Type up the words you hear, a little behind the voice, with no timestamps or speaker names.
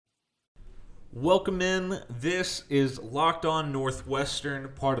Welcome in. This is Locked On Northwestern,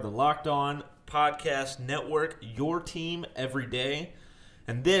 part of the Locked On Podcast Network, your team every day.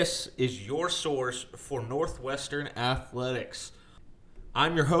 And this is your source for Northwestern athletics.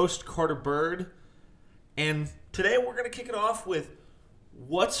 I'm your host, Carter Bird, and today we're going to kick it off with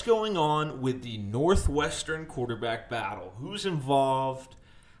what's going on with the Northwestern quarterback battle. Who's involved?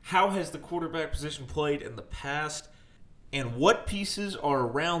 How has the quarterback position played in the past? And what pieces are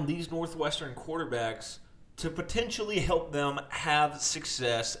around these Northwestern quarterbacks to potentially help them have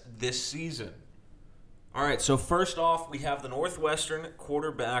success this season? All right, so first off, we have the Northwestern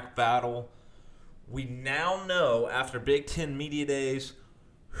quarterback battle. We now know, after Big Ten Media Days,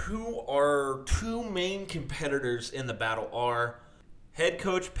 who our two main competitors in the battle are. Head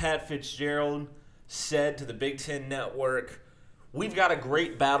coach Pat Fitzgerald said to the Big Ten Network, "We've got a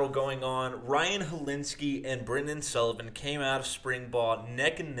great battle going on. Ryan Hilinski and Brendan Sullivan came out of spring ball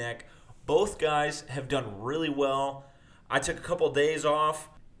neck and neck. Both guys have done really well. I took a couple days off,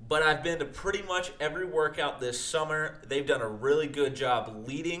 but I've been to pretty much every workout this summer. They've done a really good job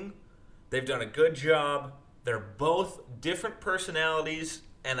leading. They've done a good job. They're both different personalities,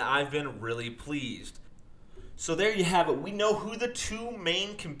 and I've been really pleased." So there you have it. We know who the two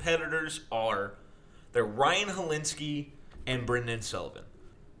main competitors are. They're Ryan Hilinski and Brendan Sullivan.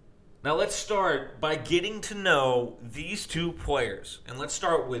 Now let's start by getting to know these two players. And let's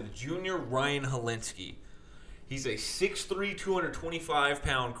start with junior Ryan Hilinski. He's a 6'3",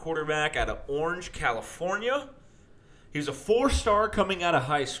 225-pound quarterback out of Orange, California. He was a four-star coming out of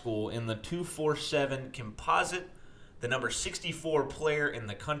high school in the 247 composite, the number 64 player in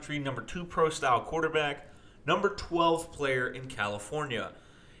the country, number 2 pro-style quarterback, number 12 player in California.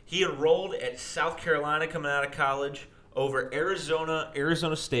 He enrolled at South Carolina coming out of college, over Arizona,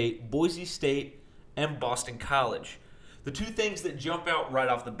 Arizona State, Boise State, and Boston College. The two things that jump out right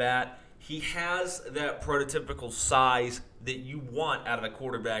off the bat, he has that prototypical size that you want out of a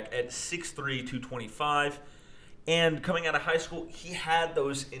quarterback at 6'3", 225. And coming out of high school, he had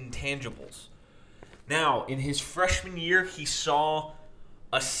those intangibles. Now, in his freshman year, he saw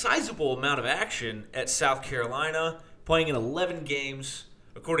a sizable amount of action at South Carolina, playing in 11 games,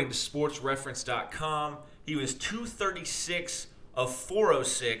 according to SportsReference.com. He was 236 of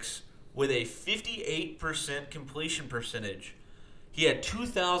 406 with a 58% completion percentage. He had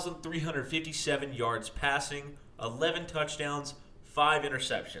 2,357 yards passing, 11 touchdowns, 5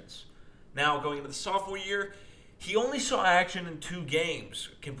 interceptions. Now, going into the sophomore year, he only saw action in 2 games,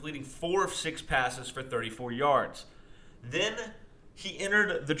 completing 4 of 6 passes for 34 yards. Then he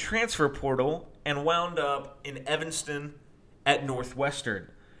entered the transfer portal and wound up in Evanston at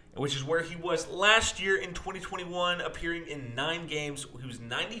Northwestern, which is where he was last year in 2021, appearing in 9 games. He was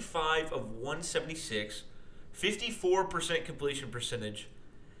 95 of 176, 54% completion percentage,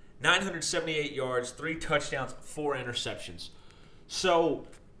 978 yards, 3 touchdowns, 4 interceptions. So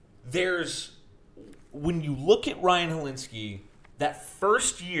when you look at Ryan Hilinski, that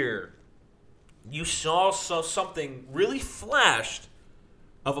first year, you saw something really flashed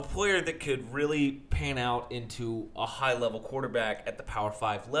of a player that could really pan out into a high-level quarterback at the Power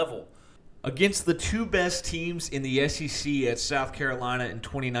 5 level. Against the two best teams in the SEC at South Carolina in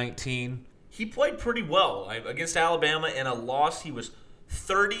 2019, he played pretty well. Against Alabama in a loss, he was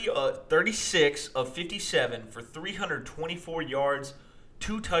 36 of 57 for 324 yards,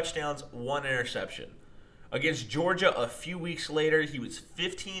 2 touchdowns, 1 interception. Against Georgia a few weeks later, he was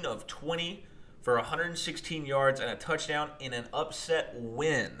 15 of 20 for 116 yards and a touchdown in an upset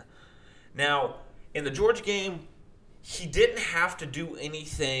win. Now, in the Georgia game, he didn't have to do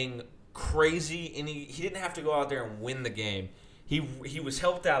anything crazy. He didn't have to go out there and win the game. He was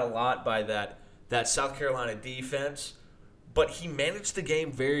helped out a lot by that South Carolina defense, but he managed the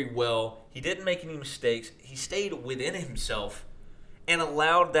game very well. He didn't make any mistakes. He stayed within himself and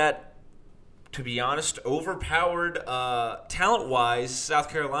allowed that, to be honest, overpowered talent-wise South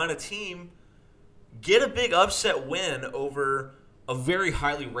Carolina team get a big upset win over a very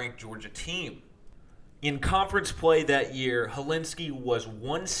highly ranked Georgia team. In conference play that year, Hilinski was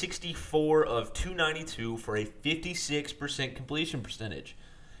 164 of 292 for a 56% completion percentage.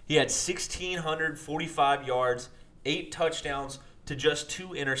 He had 1,645 yards, 8 touchdowns to just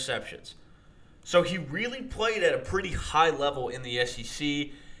 2 interceptions. So he really played at a pretty high level in the SEC.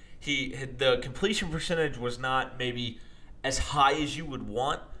 The completion percentage was not maybe as high as you would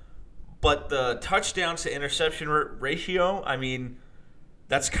want, but the touchdowns to interception ratio, I mean,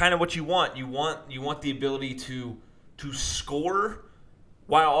 that's kind of what you want. You want the ability to score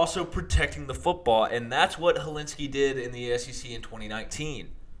while also protecting the football, and that's what Hilinski did in the SEC in 2019.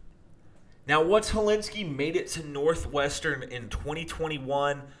 Now, once Hilinski made it to Northwestern in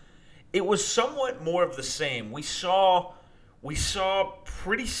 2021, it was somewhat more of the same. We saw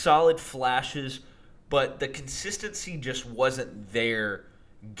pretty solid flashes, but the consistency just wasn't there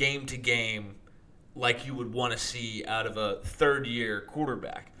game to game like you would want to see out of a third-year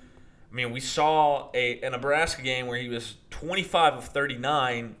quarterback. I mean, we saw a Nebraska game where he was 25 of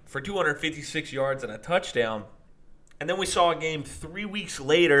 39 for 256 yards and a touchdown. And then we saw a game 3 weeks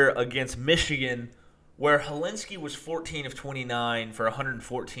later against Michigan where Hilinski was 14 of 29 for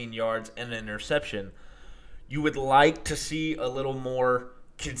 114 yards and an interception. You would like to see a little more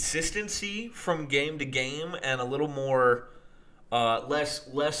consistency from game to game and a little more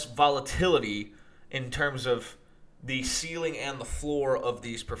less volatility in terms of the ceiling and the floor of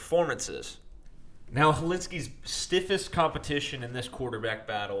these performances. Now, Hilinski's stiffest competition in this quarterback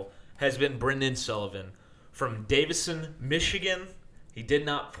battle has been Brendan Sullivan from Davison, Michigan. He did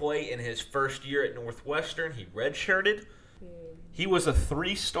not play in his first year at Northwestern. He redshirted. He was a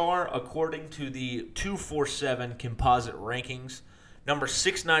 3-star according to the 247 composite rankings. Number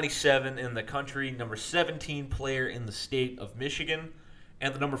 697 in the country, number 17 player in the state of Michigan,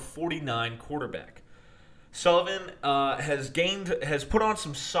 and the number 49 quarterback. Sullivan has put on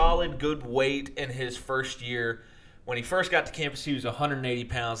some solid good weight in his first year. When he first got to campus, he was 180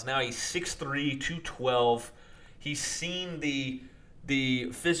 pounds. Now he's 6'3", 212. He's seen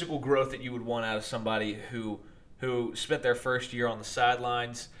the physical growth that you would want out of somebody who spent their first year on the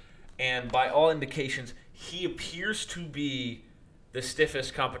sidelines. And by all indications, he appears to be the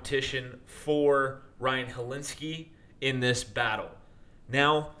stiffest competition for Ryan Hilinski in this battle.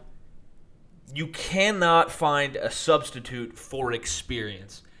 Now, you cannot find a substitute for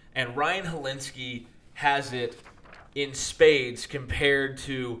experience. And Ryan Hilinski has it in spades compared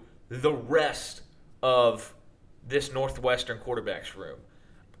to the rest of this Northwestern quarterback's room.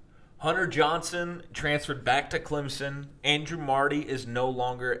 Hunter Johnson transferred back to Clemson. Andrew Marty is no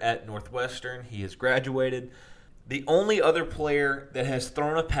longer at Northwestern. He has graduated. The only other player that has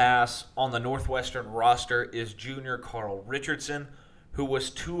thrown a pass on the Northwestern roster is junior Carl Richardson, who was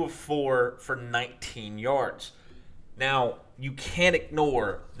 2 of 4 for 19 yards. Now, you can't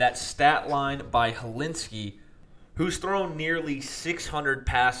ignore that stat line by Hilinski, who's thrown nearly 600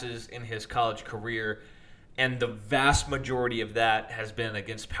 passes in his college career, and the vast majority of that has been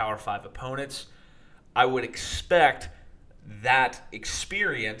against Power 5 opponents. I would expect that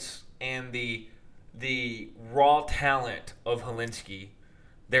experience and the raw talent of Hilinski.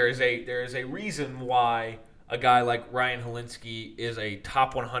 There is a reason why a guy like Ryan Hilinski is a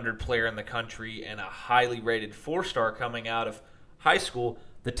top 100 player in the country and a highly rated 4-star coming out of high school.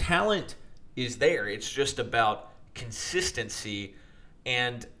 The talent is there. It's just about consistency,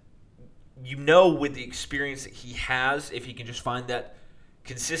 and with the experience that he has, if he can just find that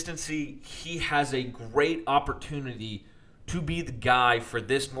consistency, he has a great opportunity to be the guy for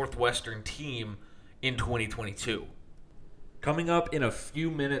this Northwestern team in 2022. Coming up in a few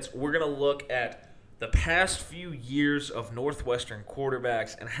minutes, we're going to look at the past few years of Northwestern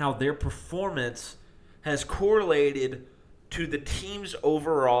quarterbacks and how their performance has correlated to the team's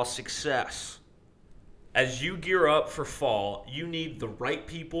overall success. As you gear up for fall, you need the right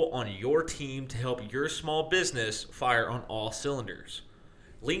people on your team to help your small business fire on all cylinders.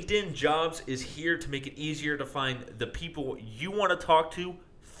 LinkedIn Jobs is here to make it easier to find the people you want to talk to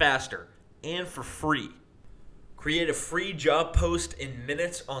faster and for free. Create a free job post in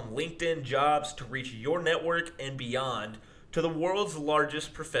minutes on LinkedIn Jobs to reach your network and beyond to the world's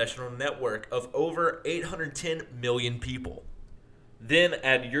largest professional network of over 810 million people. Then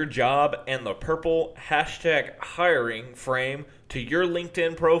add your job and the purple #hiring frame to your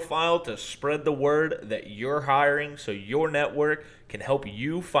LinkedIn profile to spread the word that you're hiring so your network can help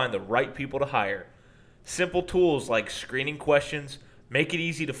you find the right people to hire. Simple tools like screening questions make it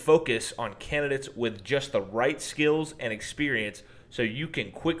easy to focus on candidates with just the right skills and experience so you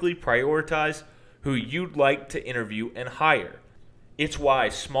can quickly prioritize who you'd like to interview and hire. It's why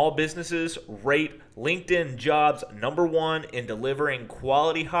small businesses rate LinkedIn Jobs #1 in delivering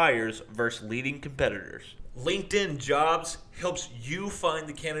quality hires versus leading competitors. LinkedIn Jobs helps you find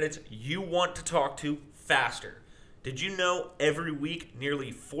the candidates you want to talk to faster. Did you know every week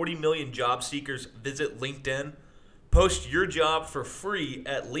nearly 40 million job seekers visit LinkedIn? Post your job for free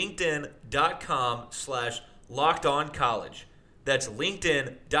at linkedin.com/lockedoncollege. That's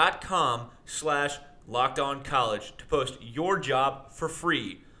linkedin.com/lockedoncollege to post your job for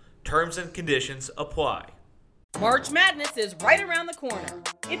free. Terms and conditions apply. March Madness is right around the corner.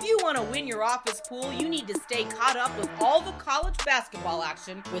 If you want to win your office pool, you need to stay caught up with all the college basketball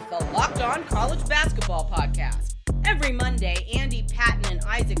action with the Locked On College Basketball Podcast. Every Every Monday, Andy Patton and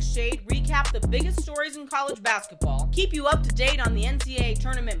Isaac Shade recap the biggest stories in college basketball, keep you up to date on the NCAA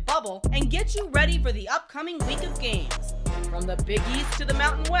tournament bubble, and get you ready for the upcoming week of games. From the Big East to the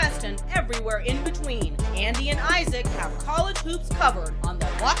Mountain West and everywhere in between, Andy and Isaac have college hoops covered on the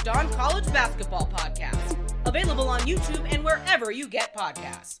Locked On College Basketball Podcast. Available on YouTube and wherever you get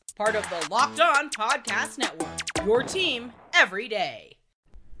podcasts. Part of the Locked On Podcast Network. Your team every day.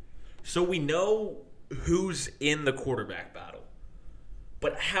 So we know who's in the quarterback battle.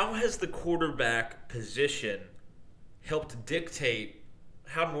 But how has the quarterback position helped dictate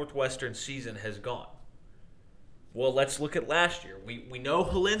how Northwestern's season has gone? Well, let's look at last year. We know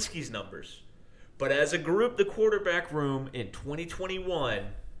Hilinski's numbers. But as a group, the quarterback room in 2021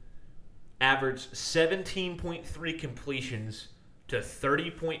 averaged 17.3 completions to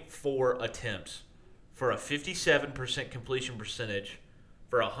 30.4 attempts for a 57% completion percentage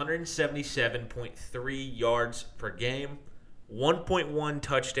for 177.3 yards per game, 1.1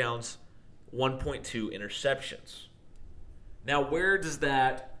 touchdowns, 1.2 interceptions. Now, where does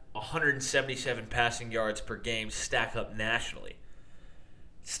that 177 passing yards per game stack up nationally?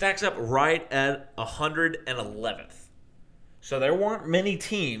 Stacks up right at 111th. So there weren't many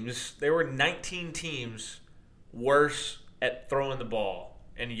teams. There were 19 teams worse at throwing the ball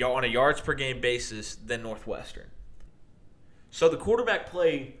and on a yards per game basis than Northwestern. So the quarterback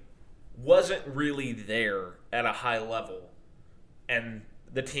play wasn't really there at a high level, and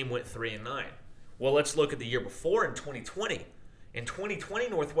the team went 3-9. Well, let's look at the year before in 2020. In 2020,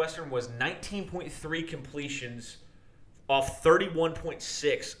 Northwestern was 19.3 completions off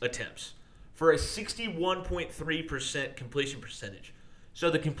 31.6 attempts for a 61.3% completion percentage. So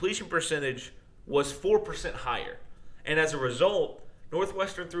the completion percentage was 4% higher. And as a result,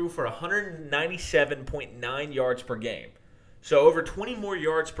 Northwestern threw for 197.9 yards per game. So over 20 more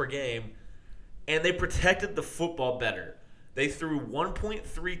yards per game, and they protected the football better. They threw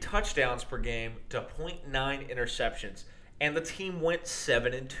 1.3 touchdowns per game to 0.9 interceptions, and the team went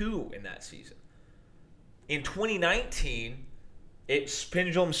 7-2 in that season. In 2019, its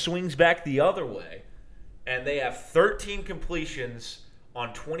pendulum swings back the other way, and they have 13 completions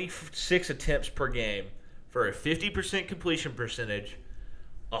on 26 attempts per game for a 50% completion percentage,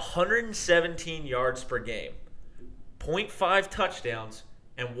 117 yards per game, 0.5 touchdowns,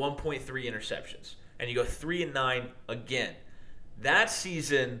 and 1.3 interceptions. And you go 3-9 again. That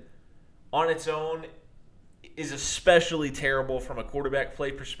season on its own is especially terrible from a quarterback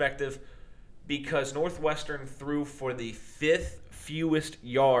play perspective because Northwestern threw for the 5th fewest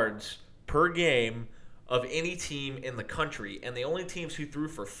yards per game of any team in the country. And the only teams who threw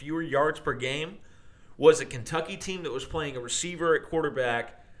for fewer yards per game was a Kentucky team that was playing a receiver at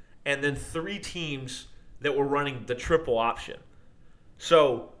quarterback, and then 3 teams that were running the triple option.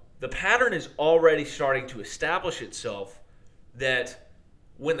 So the pattern is already starting to establish itself that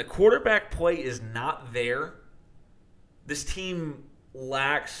when the quarterback play is not there, this team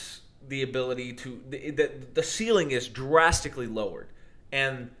lacks the ability to – the ceiling is drastically lowered,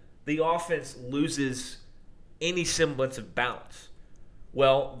 and the offense loses any semblance of balance.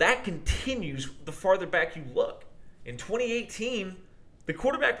 Well, that continues the farther back you look. In 2018, the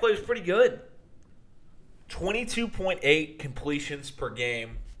quarterback play was pretty good. 22.8 completions per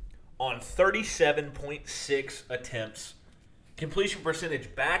game on 37.6 attempts. Completion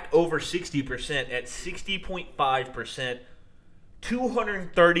percentage back over 60% at 60.5%,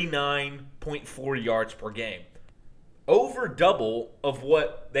 239.4 yards per game. Over double of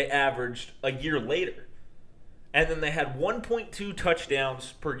what they averaged a year later. And then they had 1.2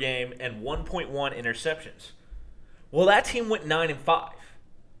 touchdowns per game and 1.1 interceptions. Well, that team went 9-5.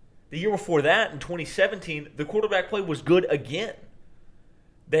 The year before that, in 2017, the quarterback play was good again.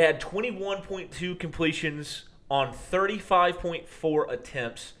 They had 21.2 completions on 35.4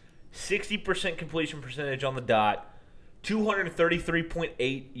 attempts, 60% completion percentage on the dot,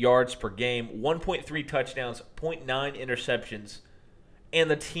 233.8 yards per game, 1.3 touchdowns, 0.9 interceptions, and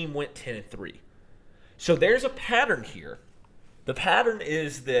the team went 10-3. So there's a pattern here. The pattern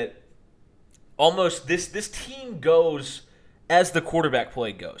is that almost this team goes as the quarterback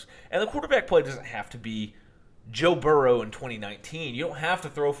play goes. And the quarterback play doesn't have to be Joe Burrow in 2019. You don't have to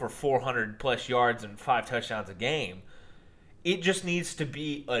throw for 400-plus yards and 5 touchdowns a game. It just needs to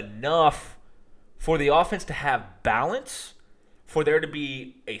be enough for the offense to have balance, for there to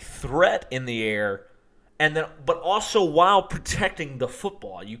be a threat in the air, and then but also while protecting the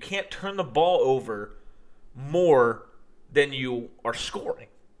football. You can't turn the ball over more than you are scoring.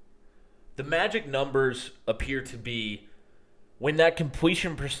 The magic numbers appear to be when that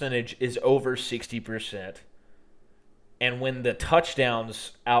completion percentage is over 60%, and when the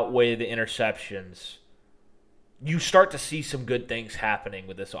touchdowns outweigh the interceptions, you start to see some good things happening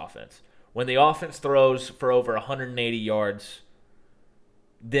with this offense. When the offense throws for over 180 yards,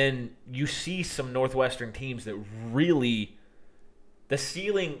 then you see some Northwestern teams that really the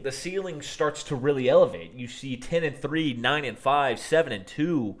ceiling starts to really elevate. You see 10-3, 9-5,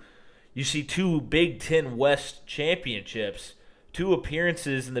 7-2. You see 2 Big Ten West championships, 2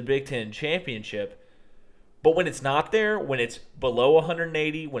 appearances in the Big Ten championship. But when it's not there, when it's below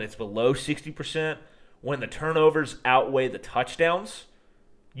 180, when it's below 60%, when the turnovers outweigh the touchdowns,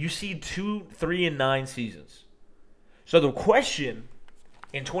 you see 2, 3, and 9 seasons. So the question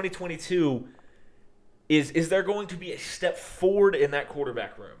in 2022 is there going to be a step forward in that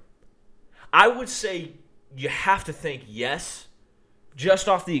quarterback room? I would say you have to think yes, just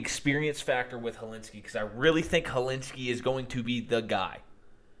off the experience factor with Hilinski, because I really think Hilinski is going to be the guy.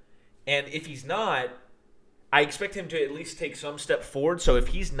 And if he's not, I expect him to at least take some step forward. So if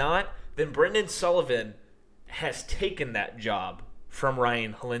he's not, then Brendan Sullivan has taken that job from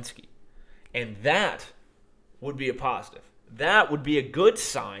Ryan Hilinski. And that would be a positive. That would be a good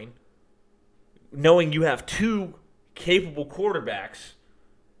sign, knowing you have 2 capable quarterbacks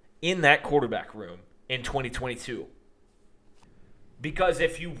in that quarterback room in 2022. Because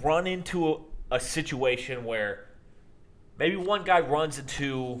if you run into a situation where maybe one guy runs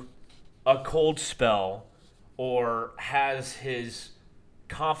into a cold spell or has his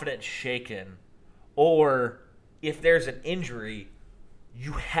confidence shaken, or if there's an injury,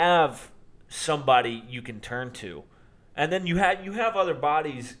 you have somebody you can turn to. And then you have other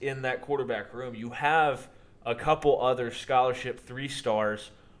bodies in that quarterback room. You have a couple other scholarship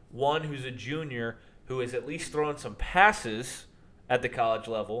 3-stars, one who's a junior who has at least thrown some passes at the college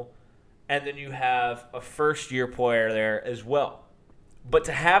level, and then you have a first-year player there as well. But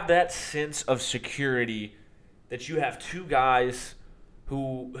to have that sense of security that you have 2 guys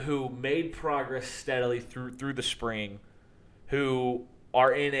who made progress steadily through the spring, who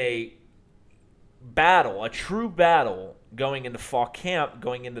are in a battle, a true battle, going into fall camp,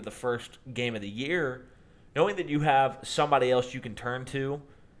 going into the first game of the year, knowing that you have somebody else you can turn to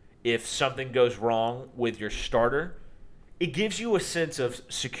if something goes wrong with your starter, it gives you a sense of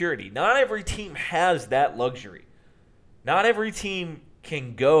security. Not every team has that luxury. Not every team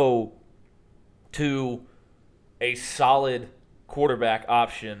can go to a solid quarterback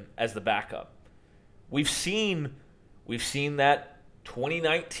option as the backup. We've seen that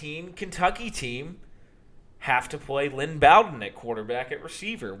 2019 Kentucky team have to play Lynn Bowden at quarterback at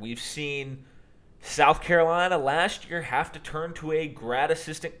receiver. We've seen South Carolina last year have to turn to a grad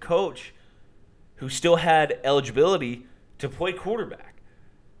assistant coach who still had eligibility to play quarterback.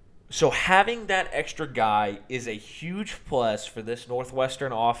 So having that extra guy is a huge plus for this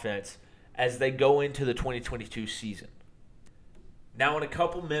Northwestern offense as they go into the 2022 season. Now, in a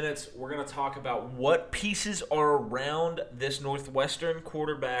couple minutes, we're going to talk about what pieces are around this Northwestern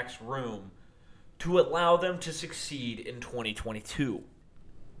quarterback's room to allow them to succeed in 2022.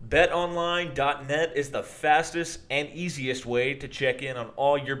 BetOnline.net is the fastest and easiest way to check in on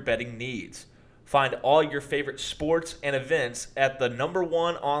all your betting needs. Find all your favorite sports and events at the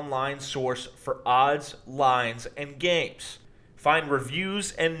 #1 online source for odds, lines, and games. Find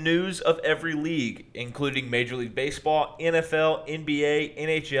reviews and news of every league, including Major League Baseball, NFL, NBA,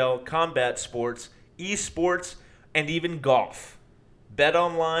 NHL, combat sports, esports, and even golf.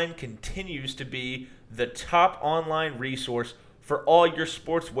 BetOnline continues to be the top online resource for all your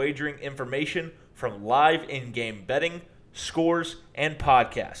sports wagering information, from live in-game betting, scores, and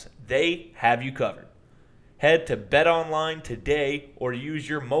podcasts. They have you covered. Head to BetOnline today or use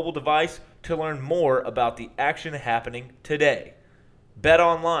your mobile device to learn more about the action happening today.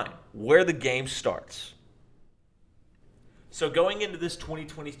 BetOnline, where the game starts. So going into this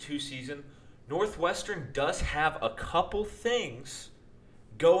 2022 season, Northwestern does have a couple things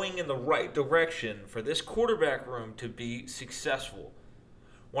going in the right direction for this quarterback room to be successful.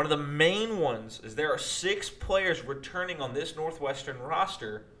 One of the main ones is there are 6 players returning on this Northwestern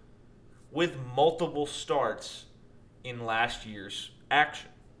roster with multiple starts in last year's action.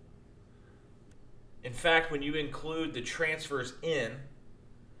 In fact, when you include the transfers in,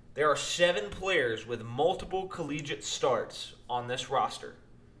 there are 7 players with multiple collegiate starts on this roster.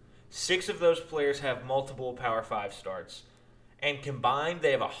 6 of those players have multiple Power 5 starts, and combined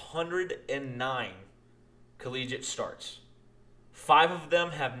they have 109 collegiate starts. 5 of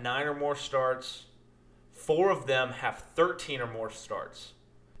them have 9 or more starts. 4 of them have 13 or more starts.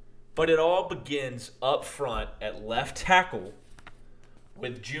 But it all begins up front at left tackle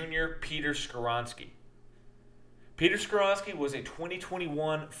with junior Peter Skoronski. Peter Skoronski was a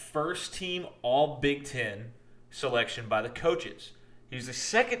 2021 first-team All-Big Ten selection by the coaches. He was a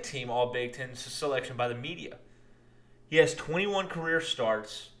second-team All-Big Ten selection by the media. He has 21 career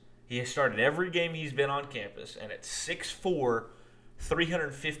starts. He has started every game he's been on campus, and at 6'4",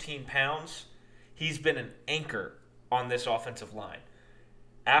 315 pounds, he's been an anchor on this offensive line.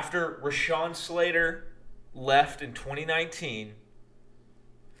 After Rashawn Slater left in 2019,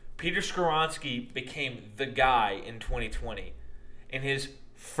 Peter Skoronski became the guy in 2020. In his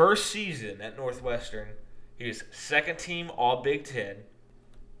first season at Northwestern, he was second team All-Big Ten,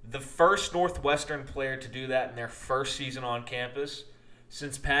 the first Northwestern player to do that in their first season on campus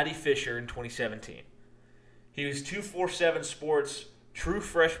since Patty Fisher in 2017. He was 247 Sports True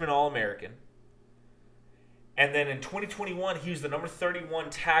Freshman All-American. And then in 2021, he was the number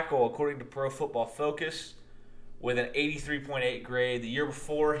 31 tackle according to Pro Football Focus with an 83.8 grade. The year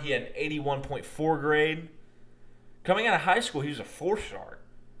before, he had an 81.4 grade. Coming out of high school, he was a 4-star.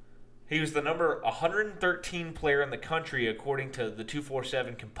 He was the number 113 player in the country according to the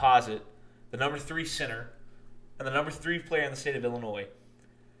 247 composite, the number 3 center, and the number 3 player in the state of Illinois.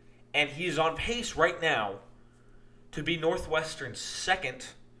 And he is on pace right now to be Northwestern's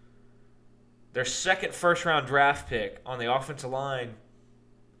their second first-round draft pick on the offensive line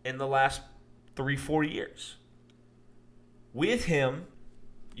in the last 3-4 years. With him,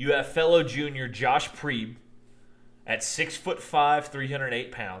 you have fellow junior Josh Priebe at 6'5",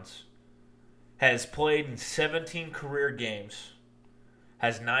 308 pounds, has played in 17 career games,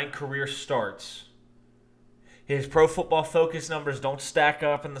 has 9 career starts. His Pro Football Focus numbers don't stack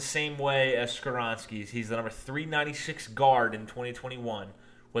up in the same way as Skoronski's. He's the number 396 guard in 2021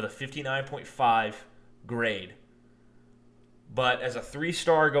 with a 59.5 grade. But as a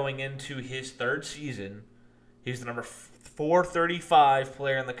 3-star going into his third season, he's the number 435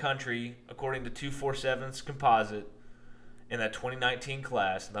 player in the country according to 247's composite in that 2019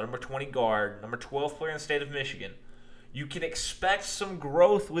 class, the number 20 guard, number 12 player in the state of Michigan. You can expect some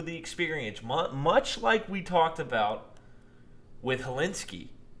growth with the experience, much like we talked about with Hilinski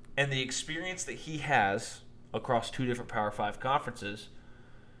and the experience that he has across 2 different Power 5 conferences.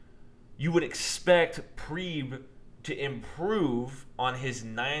 You would expect Priebe to improve on his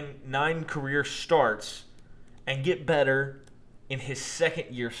nine career starts and get better in his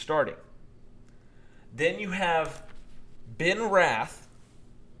second year starting. Then you have Ben Rath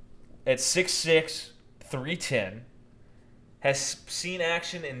at 6'6", 310, has seen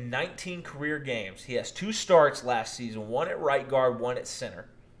action in 19 career games. He has 2 starts last season, 1 at right guard, 1 at center.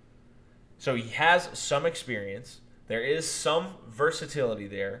 So he has some experience. There is some versatility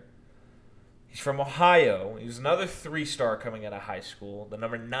there. He's from Ohio. He's another 3-star coming out of high school, the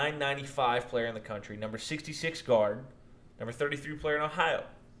number 995 player in the country, number 66 guard, number 33 player in Ohio.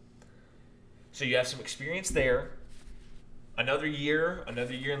 So you have some experience there. Another year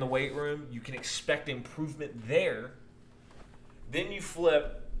in the weight room. You can expect improvement there. Then you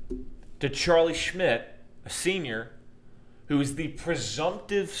flip to Charlie Schmidt, a senior, who is the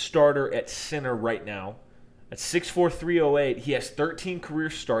presumptive starter at center right now. At 6'4", 308, he has 13 career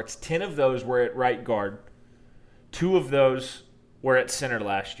starts. 10 of those were at right guard. 2 of those were at center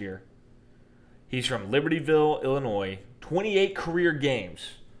last year. He's from Libertyville, Illinois. 28 career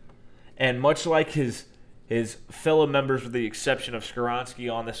games. And much like his fellow members with the exception of Skoronski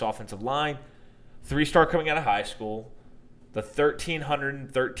on this offensive line, 3-star coming out of high school, the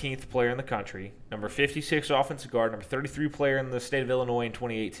 1,313th player in the country, number 56 offensive guard, number 33 player in the state of Illinois in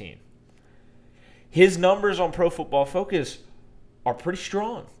 2018. His numbers on Pro Football Focus are pretty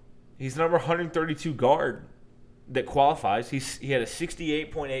strong. He's the number 132 guard that qualifies. He had a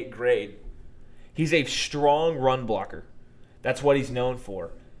 68.8 grade. He's a strong run blocker. That's what he's known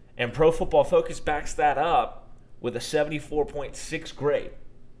for. And Pro Football Focus backs that up with a 74.6 grade.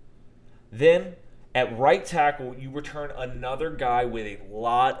 Then at right tackle, you return another guy with a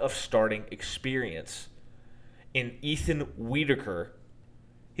lot of starting experience in Ethan Wiedeker.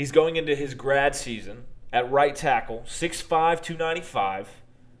 He's going into his grad season at right tackle, 6'5", 295.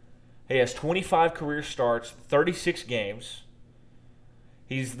 He has 25 career starts, 36 games.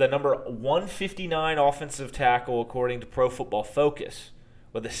 He's the number 159 offensive tackle according to Pro Football Focus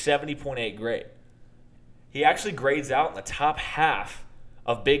with a 70.8 grade. He actually grades out in the top half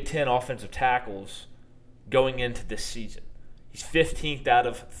of Big Ten offensive tackles going into this season. He's 15th out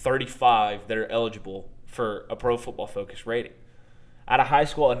of 35 that are eligible for a Pro Football Focus rating. Out of high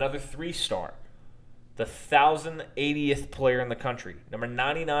school, another 3-star, the 1,080th player in the country, number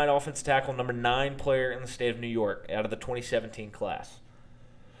 99 offensive tackle, number 9 player in the state of New York out of the 2017 class.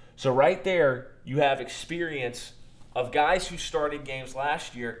 So right there, you have experience of guys who started games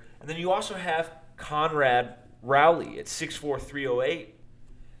last year, and then you also have Conrad Rowley at 6'4", 308.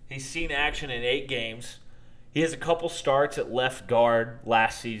 He's seen action in 8 games. He has a couple starts at left guard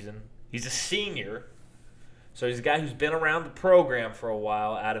last season. He's a senior. So he's a guy who's been around the program for a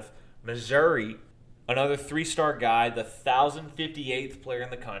while out of Missouri. Another 3-star guy, the 1,058th player in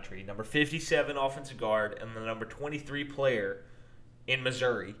the country, number 57 offensive guard, and the number 23 player in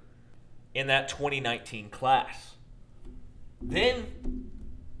Missouri in that 2019 class. Then,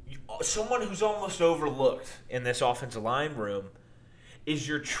 someone who's almost overlooked in this offensive line room is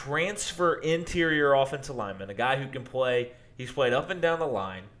your transfer interior offensive lineman, a guy who can play. He's played up and down the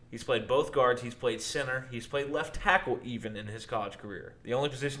line. He's played both guards. He's played center. He's played left tackle even in his college career. The only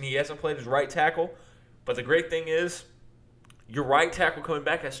position he hasn't played is right tackle. But the great thing is, your right tackle coming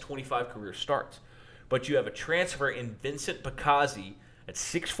back has 25 career starts. But you have a transfer in Vincent Picazzi at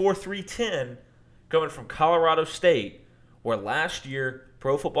 6'4", 310, coming from Colorado State, where last year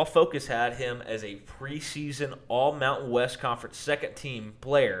Pro Football Focus had him as a preseason All-Mountain West Conference second-team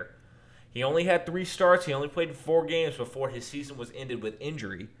player. He only had 3 starts. He only played in 4 games before his season was ended with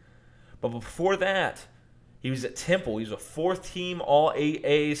injury. But before that, he was at Temple. He was a 4th-team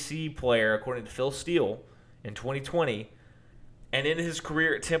All-AAC player, according to Phil Steele, in 2020. And in his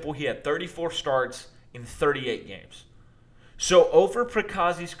career at Temple, he had 34 starts in 38 games. So over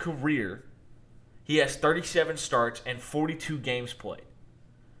Picazzi's career, he has 37 starts and 42 games played.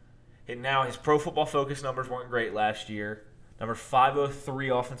 And now his Pro Football Focus numbers weren't great last year. Number 503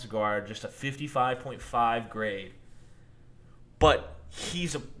 offensive guard, just a 55.5 grade. But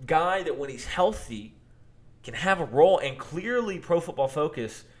he's a guy that when he's healthy can have a role, and clearly Pro Football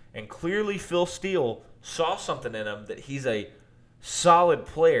Focus and clearly Phil Steele saw something in him, that he's a solid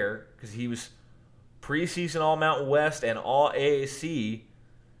player because he was preseason All-Mountain West and All-AAC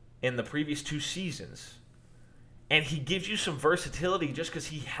in the previous 2 seasons. And he gives you some versatility just because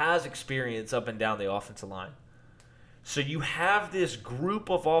he has experience up and down the offensive line. So you have this group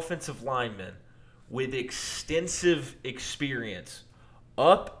of offensive linemen with extensive experience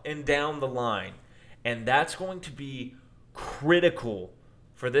up and down the line. And that's going to be critical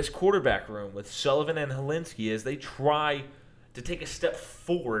for this quarterback room with Sullivan and Hilinski as they try to take a step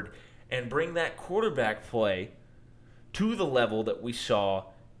forward and bring that quarterback play to the level that we saw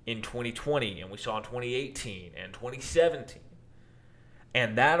in 2020 and we saw in 2018 and 2017.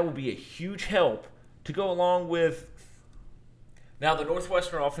 And that will be a huge help to go along with. Now, the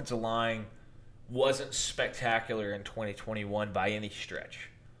Northwestern offensive line wasn't spectacular in 2021 by any stretch,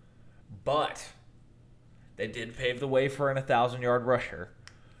 but they did pave the way for an 1,000-yard rusher.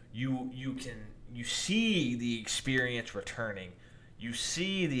 You see the experience returning. You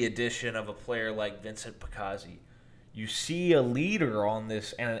see the addition of a player like Vincent Picazzi. You see a leader on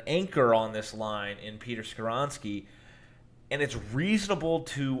this and an anchor on this line in Peter Skoronski. And it's reasonable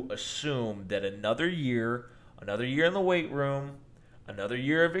to assume that another year in the weight room, another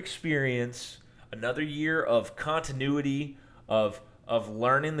year of experience, another year of continuity, of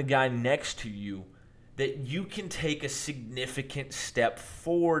learning the guy next to you, that you can take a significant step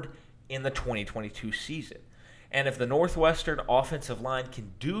forward in the 2022 season. And if the Northwestern offensive line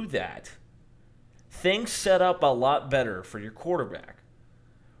can do that, things set up a lot better for your quarterback.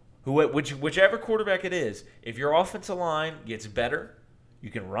 Whichever quarterback it is, if your offensive line gets better, you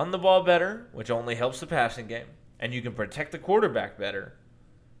can run the ball better, which only helps the passing game, and you can protect the quarterback better,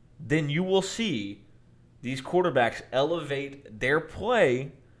 then you will see these quarterbacks elevate their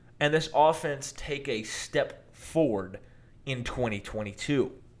play and this offense take a step forward in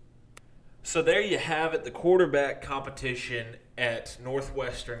 2022. So there you have it. The quarterback competition at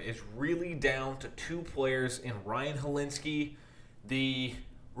Northwestern is really down to 2 players in Ryan Hilinski, the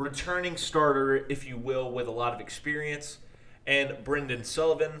returning starter, if you will, with a lot of experience, and Brendan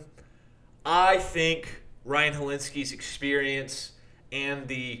Sullivan. I think Ryan Hilinski's experience and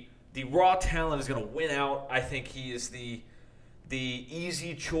the raw talent is going to win out. I think he is the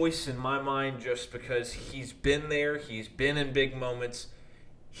easy choice in my mind just because he's been there. He's been in big moments.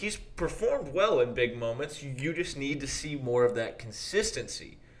 He's performed well in big moments. You just need to see more of that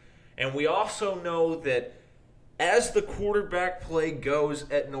consistency. And we also know that as the quarterback play goes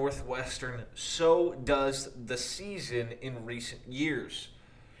at Northwestern, so does the season in recent years.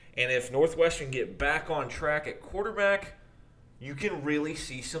 And if Northwestern get back on track at quarterback, you can really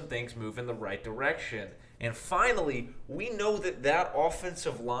see some things move in the right direction. And finally, we know that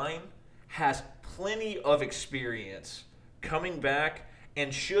offensive line has plenty of experience coming back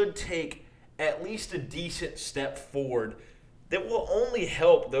and should take at least a decent step forward that will only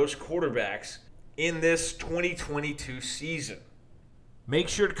help those quarterbacks in this 2022 season. Make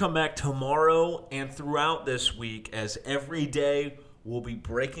sure to come back tomorrow and throughout this week, as every day we'll be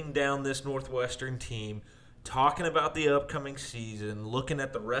breaking down this Northwestern team, talking about the upcoming season, looking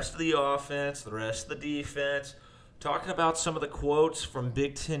at the rest of the offense, the rest of the defense, talking about some of the quotes from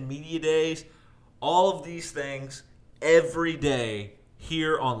Big Ten Media Days, All of these things every day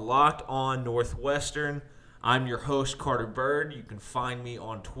here on Locked On Northwestern. I'm your host, Carter Bird. You can find me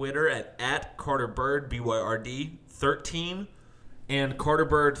on Twitter at CarterBird, BYRD 13, and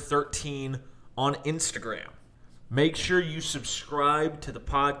CarterBird 13 on Instagram. Make sure you subscribe to the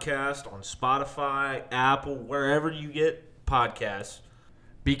podcast on Spotify, Apple, wherever you get podcasts,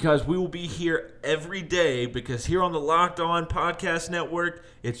 because we will be here every day, because here on the Locked On Podcast Network,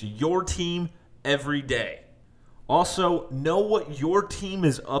 it's your team every day. Also, know what your team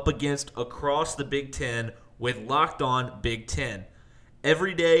is up against across the Big Ten with Locked On Big Ten.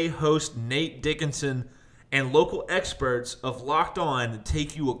 Everyday host Nate Dickinson and local experts of Locked On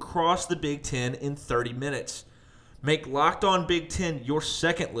take you across the Big Ten in 30 minutes. Make Locked On Big Ten your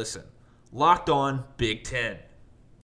second listen. Locked On Big Ten.